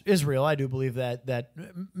warming is real. I do believe that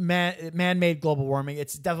man-made global warming.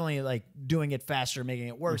 It's definitely like doing it faster, making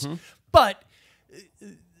it worse. But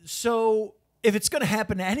so if it's gonna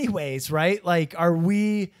happen anyways, right? Like,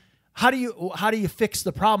 how do you fix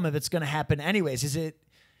the problem if it's gonna happen anyways?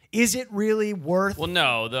 Is it really worth? Well,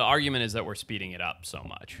 no. The argument is that we're speeding it up so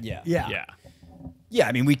much. Yeah. Yeah. Yeah,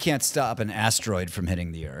 I mean, we can't stop an asteroid from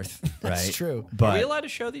hitting the Earth, right? That's true. Are we But allowed to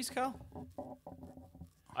show these, Kyle?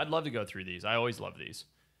 I'd love to go through these. I always love these.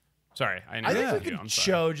 Sorry, I think interrupted we you. can I'm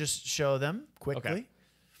sorry. show them quickly. Okay.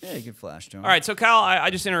 yeah, you can flash to 'em. All right, so Kyle, I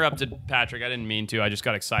just interrupted Patrick. I didn't mean to. I just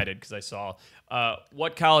got excited because I saw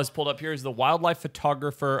what Kyle has pulled up here is the Wildlife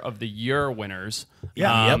Photographer of the Year winners.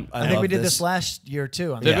 Yeah, Yep, I think love we did this. this last year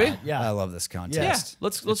too. Did we? Yeah. I love this Yeah, contest.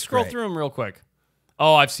 let's It's scroll great. through them real quick.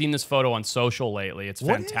 Oh, I've seen this photo on social lately. It's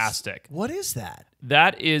What is- fantastic. What is that?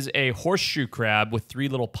 That is a horseshoe crab with 3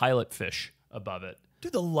 little pilot fish above it.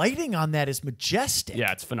 Dude, the lighting on that is majestic.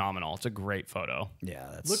 Yeah, it's phenomenal. It's a great photo. Yeah,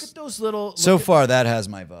 that's Look at those little. so look at- far that has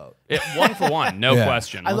my vote. 1 for 1, no Yeah.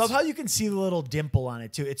 question. I Let's- love how you can see the little dimple on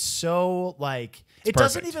it too. It's so like it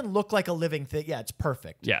doesn't perfect. even look like a living thing. Yeah, it's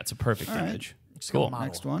perfect. Yeah, it's a perfect image. Cool. model.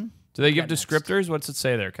 Next one. Do they give descriptors? What's it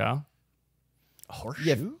say there, Kyle? A horseshoe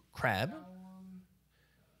Yeah. crab.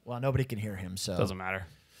 Well, nobody can hear him, so Doesn't matter.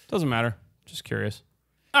 Doesn't matter. Just curious.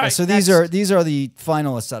 All right, So these are the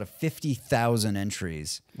finalists out of 50,000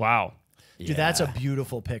 entries. Wow. dude. That's a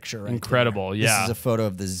beautiful picture, right? Incredible. This Yeah. is a photo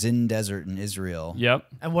of the Zin Desert in Israel. Yep.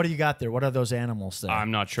 there. And what do you got there? What are those animals there? I'm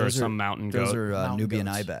not sure. Those Some are, mountain Those goat. are Mountain Nubian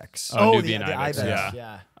goats. ibex. Oh, the Nubian ibex,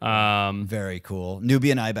 yeah. Very cool.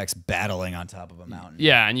 Nubian ibex battling on top of a mountain.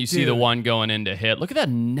 Yeah, and you see the Dude. one going in to hit. Look at that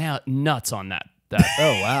nuts on that. Oh,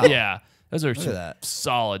 wow. Yeah. Those are some that.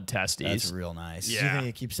 solid testes. That's real nice. Do you Yeah. think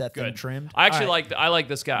it keeps that thing Good. trimmed? I actually All right. I like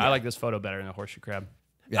this guy. I like this photo better than the horseshoe crab.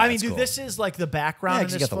 Yeah, I mean, that's dude, cool. this is like the background Yeah, in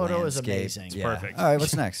 'cause you this got the photo is landscape. amazing. Yeah. perfect. All right,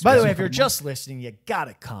 what's next? By the way, if you're just listening, you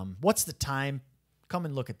gotta come. What's the time? Come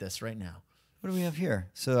and look at this right now. what do we have here?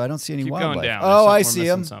 So I don't see any Keep wildlife. going down. Oh, I There's see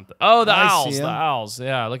we're him. missing something. Oh, the I see owls. him. The owls.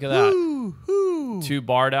 Yeah, look at that. 2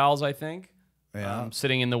 barred owls, I think. Yeah.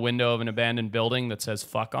 Sitting in the window of an abandoned building that says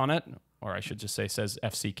 "fuck" on it, or I should just say says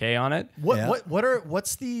FCK on it. Yeah.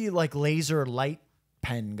 What's the like laser light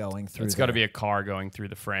pen going through? It's got to be a car going through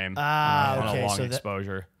the frame Ah, on okay, a long so that-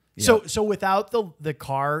 exposure. So without the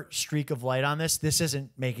car streak of light on this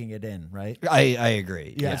isn't making it in, right? I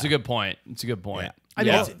agree. Yeah. It's a good point. It's a good point. I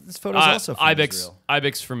mean, Yeah. it's- This photo's also from Ibex. Israel.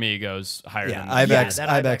 Ibex for me goes higher Yeah, than Ibex. that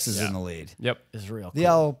Ibex Ibex, is yeah. in the lead. Yep. is real. The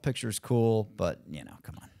owl picture's cool, but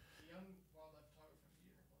come on.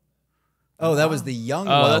 Oh, that was the young. Oh,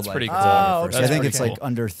 that's wildlife pretty cool. photographer. Oh, So I okay. think That's it's pretty like cool.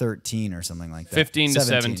 under 13 or something like that. 15 to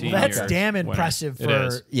 17 Well, that's years damn winner. impressive It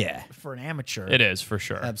is. Yeah, for an amateur. It is for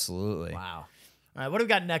sure. absolutely. Wow. All right, what do we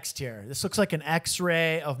got next here? This looks like an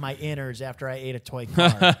X-ray of my innards after I ate a toy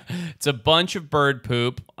car. It's a bunch of bird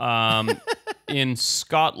poop in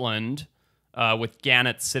Scotland with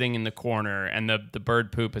gannets sitting in the corner, and the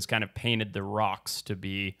bird poop has kind of painted the rocks to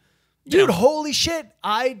be. Dude, holy shit.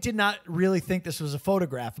 I did not really think this was a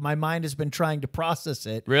photograph. My mind has been trying to process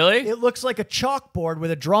it. Really? It looks like a chalkboard with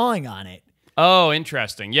a drawing on it. Oh,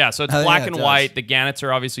 interesting. Yeah, so it's Oh, black yeah, it and does. white. The gannets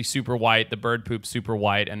are obviously super white. The bird poop super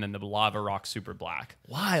white, and then the lava rock super black.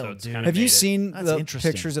 Wild, So it's dude. kinda Have you made it- seen That's the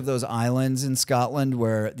interesting. pictures of those islands in Scotland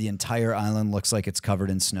where the entire island looks like it's covered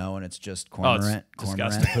in snow and it's just Oh, it's cormorant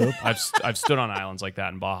disgusting. poop? I've stood on islands like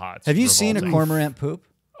that in Baja. It's Have you seen a revolting. cormorant poop?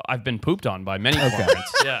 I've been pooped on by many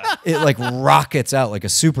cormorants. Yeah. It like rockets out like a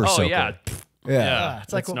super Oh soaker. yeah. Yeah.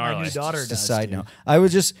 It's like what my new daughter Just a does. side dude. note. I would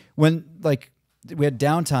just when like we had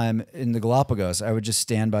downtime in the Galapagos, I would just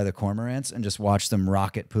stand by the cormorants and just watch them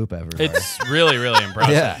rocket poop everywhere. It's really, really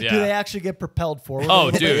impressive. Yeah. Yeah. Do they actually get propelled forward? Oh, a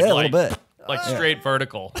little dude, bit? yeah, a like, little bit. like straight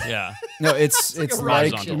vertical. Yeah. No, it's like a like,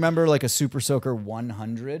 horizontal. you remember like a Super Soaker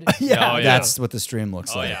 100. Yeah. Oh, yeah. That's what the stream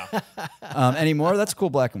looks Oh like. yeah. Any more? That's a cool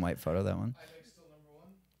black and white photo. That one.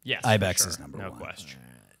 Yes. Ibex for is sure. number no one. question.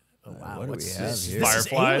 Wow, what do what's we have this? here? This is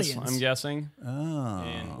Fireflies, aliens. I'm guessing. Oh,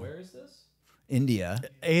 And where is this? India.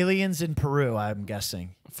 Aliens in Peru, I'm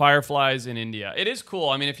guessing. Fireflies in India. It is cool.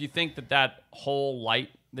 I mean, if you think that whole light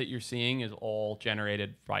that you're seeing is all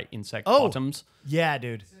generated by insect Oh. bottoms. Yeah,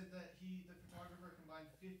 dude. Said that the photographer combined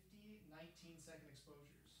 50 19-second exposures.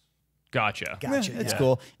 Gotcha. Gotcha. It's yeah.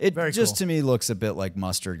 cool. It Very just cool. to me looks a bit like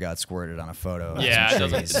mustard got squirted on a photo. of Yeah, some it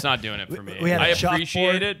doesn't, trees. it's not doing it for me. we had a I chalkboard.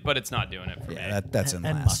 appreciate it, but it's not doing it for me. Yeah, that's in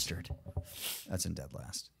And last. mustard. That's in dead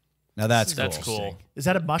last. Now that's That's cool. cool. Is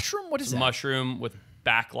that a mushroom? What is It's a that? mushroom with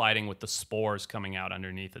backlighting with the spores coming out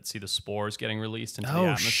underneath it. See the spores getting released into the Oh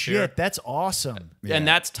atmosphere? shit, that's awesome. And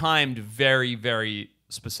that's timed very, very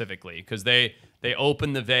specifically because they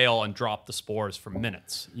open the veil and drop the spores for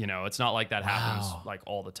minutes. You know, it's not like that happens like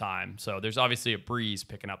all the time. So there's obviously a breeze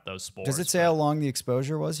picking up those spores. Does it say how long the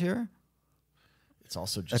exposure was here? It's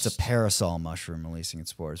also just That's a parasol mushroom releasing its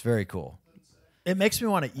spores. Very cool. it makes me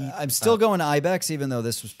want to eat. I'm still going Ibex, even though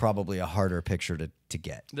this was probably a harder picture to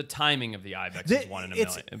get. The timing of the Ibex The- is one in a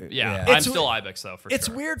it's- million. yeah. Yeah, It's I'm still we- Ibex though for It's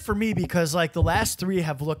sure. weird for me because like the last three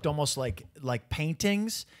have looked almost like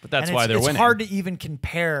paintings. But that's and why it's, they're it's winning. hard to even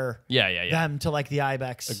compare Yeah. them to like the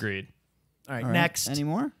Ibex. Agreed. All right, All right, next. Any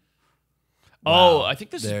more? Oh, I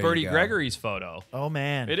think this There is you Bertie go. Gregory's photo. Oh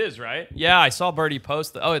man. It is, right? Yeah, I saw Bertie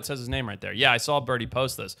post. Oh, it says his name right there. Yeah, I saw Bertie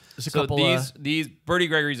post this. There's a so couple, these Bertie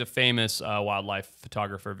Gregory's a famous wildlife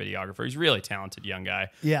photographer, videographer. He's a really talented young guy.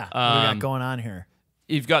 Yeah. What do we got Um, going on here?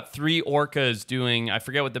 You've got 3 orcas doing, I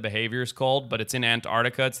forget what the behavior is called, but it's in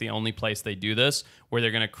Antarctica. It's the only place they do this, where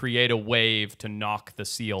they're going to create a wave to knock the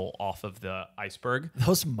seal off of the iceberg.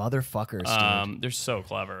 Those motherfuckers, dude. They're so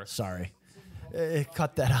clever. Sorry.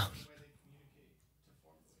 Cut that out.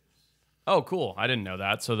 Oh, cool. I didn't know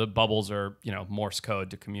that. So the bubbles are, Morse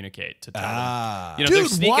code to communicate, to tell them. They're Dude,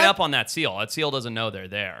 sneaking what? up on that seal. That seal doesn't know they're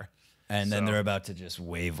there. And then So- they're about to just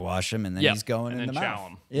wave wash him, and then Yep, he's going and in the then chow mouth.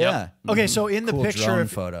 him. Yeah. Yep. Okay, so in the Cool picture, drone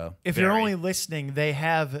if, photo. if you're Very. only listening, they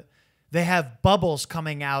have bubbles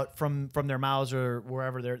coming out from their mouths or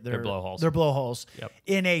wherever their blowholes. Their blowholes Yep.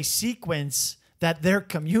 in a sequence that they're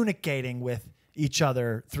communicating with each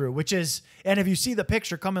other through, which is, and if you see the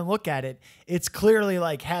picture, come and look at it. It's clearly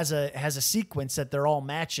like has a sequence that they're all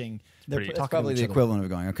matching. They're pretty- It's talking to probably each the other. equivalent of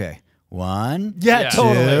going, okay, 1, Yeah, Yeah.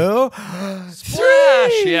 totally. 2.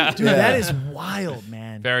 Splash! Yeah. Dude, that is wild,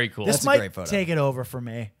 man. Very cool. This That's a might great photo. take it over for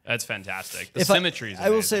me. That's fantastic. The If symmetry is I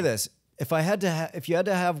will say amazing. this: if I had to, if you had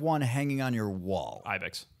to have one hanging on your wall,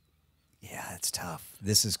 Ibex. yeah, it's tough.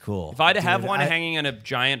 This is cool. If I had to have Dude, one I- hanging on a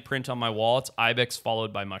giant print on my wall, it's Ibex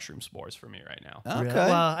followed by mushroom spores for me right now. Okay.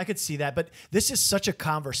 Well, I could see that, but this is such a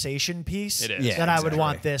conversation piece It is. Yeah, that I would exactly.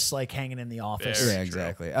 want this like hanging in the office. Very yeah, true.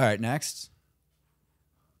 exactly. All right, next.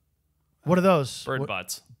 What are those? Bird What-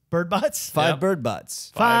 butts. Bird butts? 5 Yep. bird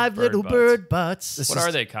butts. Five bird little butts. bird butts. This What is-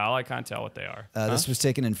 are they, Kyle? I can't tell what they are. This was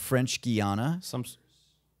taken in French Guiana. Some.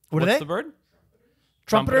 What are what's they? the bird?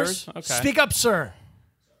 Trumpeters? Okay. Speak up, sir.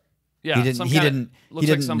 Yeah, He didn't- some he kinda- didn't- he Looks like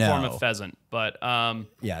didn't some form know. of pheasant, but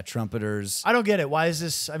Yeah, trumpeters. I don't get it. Why is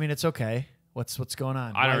this? I mean, it's okay. What's going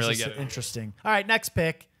on? I don't Why is really this get it. Interesting. All right, next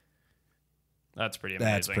pick. that's pretty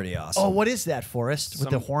amazing. That's pretty awesome. Oh, what is that, Forrest? With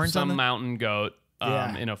the horns some on them? mountain goat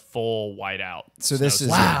Yeah. in a full whiteout. So this is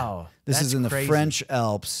Wow. this That's is in the crazy. French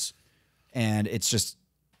Alps, and it's just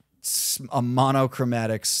a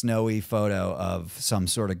monochromatic snowy photo of some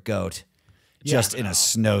sort of goat just in a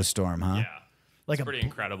snowstorm, huh? Yeah. Like It's pretty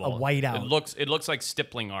incredible. a whiteout. It looks like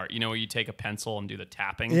stippling art. You know, where you take a pencil and do the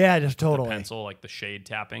tapping. Yeah, just The totally. pencil, like the shade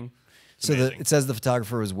tapping. It's So amazing. it says the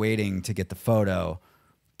photographer was waiting to get the photo,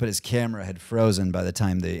 but his camera had frozen by the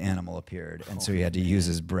time the animal appeared, and so he had to use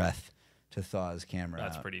his breath to thaw his camera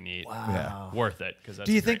That's out. pretty neat. Wow. Worth it because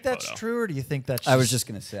Do you think that's true, or do you think that's? I was just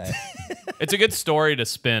gonna say. It's a good story to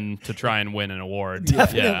spin to try and win an award.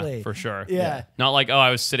 Definitely. Yeah, for sure. Yeah. Not like, oh, I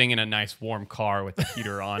was sitting in a nice warm car with the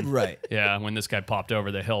heater on. Right. Yeah, when this guy popped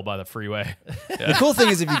over the hill by the freeway. The cool thing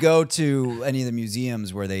is if you go to any of the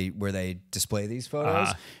museums where they display these photos,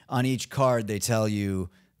 on each card they tell you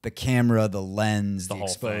the camera, the lens, the whole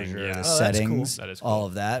thing, exposure, yeah. the Oh, that's settings, cool. That is cool. all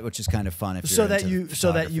of that, which is kind of fun if so you're that into you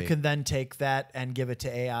photography. can then take that and give it to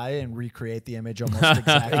AI and recreate the image almost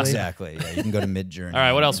exactly. Exactly. Yeah, you can go to Midjourney. All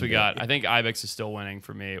right, what else we got? I think Ibex is still winning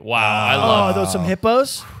for me. Wow, I love Oh, those some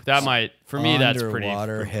hippos. that. Might for me that's pretty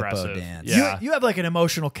Underwater hippo impressive. dance. Yeah. You have like an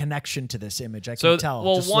emotional connection to this image. I can So, tell.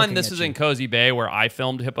 well, just one, looking this at is you. in Cozy Bay where I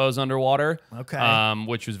filmed hippos underwater. Okay.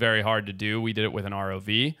 Which was very hard to do. We did it with an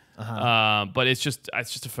ROV. But it's just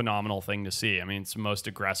a phenomenal thing to see. I mean, it's the most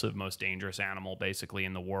aggressive, most dangerous animal basically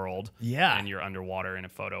in the world. Yeah. And you're underwater in a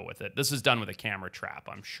photo with it. This is done with a camera trap,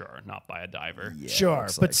 I'm sure, not by a diver. Yeah, Sure,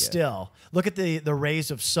 looks but like it. still, look at the rays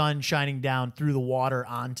of sun shining down through the water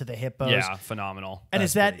onto the hippos. Yeah, phenomenal. And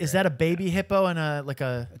is that a baby hippo and a like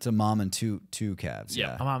a It's a mom and two calves.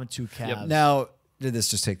 Yeah. a mom and two calves? Now, did this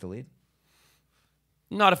just take the lead?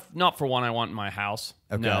 Not for one I want in my house.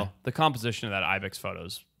 Okay. No, the composition of that Ibex photo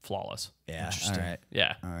is flawless. Yeah. All right.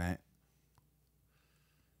 Yeah. All right.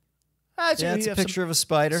 So Yeah, you it's a have picture of a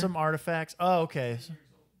spider. Some artifacts. Oh, okay.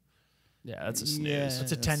 Yeah, that's a snooze. Yeah.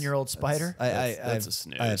 It's a 10-year-old spider. That's a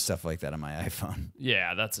snooze. I have stuff like that on my iPhone.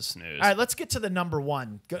 Yeah, that's a snooze. All right, let's get to the number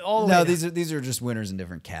one. Go all the No, way down. these are just winners in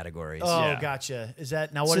different categories. Oh, Yeah. gotcha. Is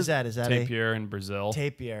that now? What So is that? Is that a Tapir in Brazil.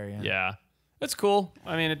 tapir? Yeah. Yeah. It's cool.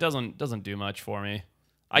 I mean, it doesn't do much for me.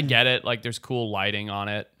 I get it. Like, there's cool lighting on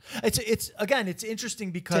it. It's again, it's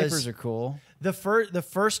interesting because Tapirs are cool. the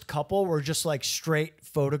first couple were just like straight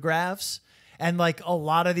photographs, and like a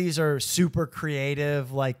lot of these are super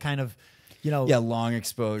creative, like kind of, Yeah, long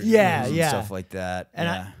exposure. Yeah, and yeah. stuff like that. And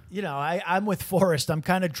yeah. I'm with Forrest. I'm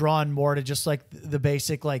kind of drawn more to just like the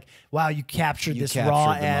basic, like, wow, you captured You this captured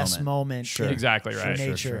raw the ass moment. moment. Sure. in- Exactly in right. Sure,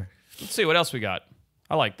 nature. Let's see what else we got.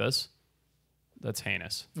 I like this. That's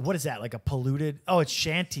heinous. What is that? Like a polluted? Oh, it's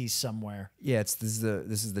shanties somewhere. Yeah, this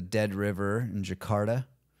is the Dead River in Jakarta.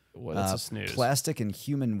 Well, that's a snooze. Plastic and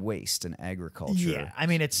human waste in agriculture. Yeah, I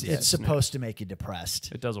mean it's supposed to make you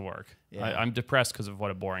depressed. It doesn't work. I'm depressed because of what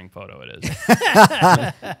a boring photo it is.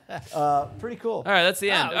 Pretty cool. All right, that's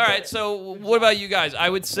the end. All right, so what about you guys? I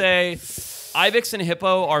would say Ibex and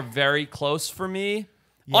Hippo are very close for me.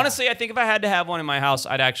 Honestly, I think if I had to have one in my house,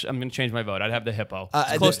 I'm going to change my vote. I'd have the Hippo.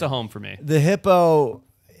 It's close to home for me. The hippo,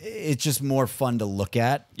 it's just more fun to look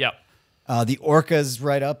at. Yep. The orca's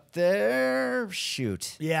right up there.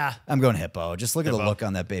 Shoot. Yeah. I'm going hippo. Just look at the Hippo. look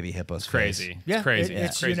on that baby hippo's Crazy. face. It's crazy.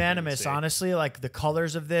 It's crazy unanimous. to see. Honestly, like the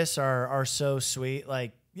colors of this are so sweet.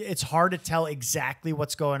 Like it's hard to tell exactly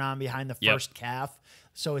what's going on behind the Yep. first calf.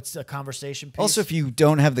 So it's a conversation piece. Also, if you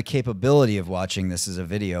don't have the capability of watching this as a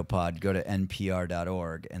video pod, go to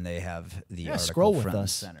npr.org and they have the article scroll with front and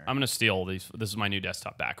us. center. I'm going to steal these. This is my new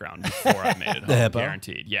desktop background before I made it home. hippo?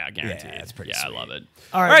 Guaranteed. Yeah, guaranteed. it's pretty I sweet. love it.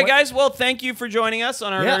 All All right, right, what- guys. Well, thank you for joining us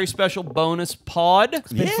on our Yeah. very special bonus pod.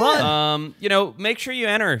 It's been fun. Make sure you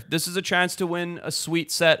enter. This is a chance to win a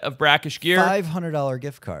sweet set of brackish gear. $500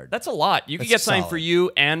 gift card. That's a lot. You could That's get something for solid.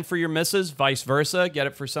 you and for your missus, vice versa. Get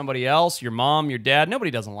it for somebody else, your mom, your dad.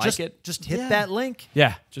 Nobody doesn't like it. Just hit Yeah. that link.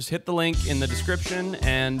 Yeah, just hit the link in the description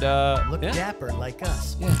and Look yeah. dapper like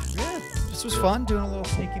us. This was fun doing a little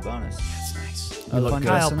sneaky bonus. That's nice. Fun Kyle,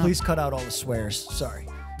 dressing up. please cut out all the swears. Sorry.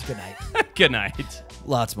 Good night. Good night.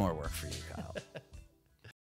 Lots more work for you, Kyle.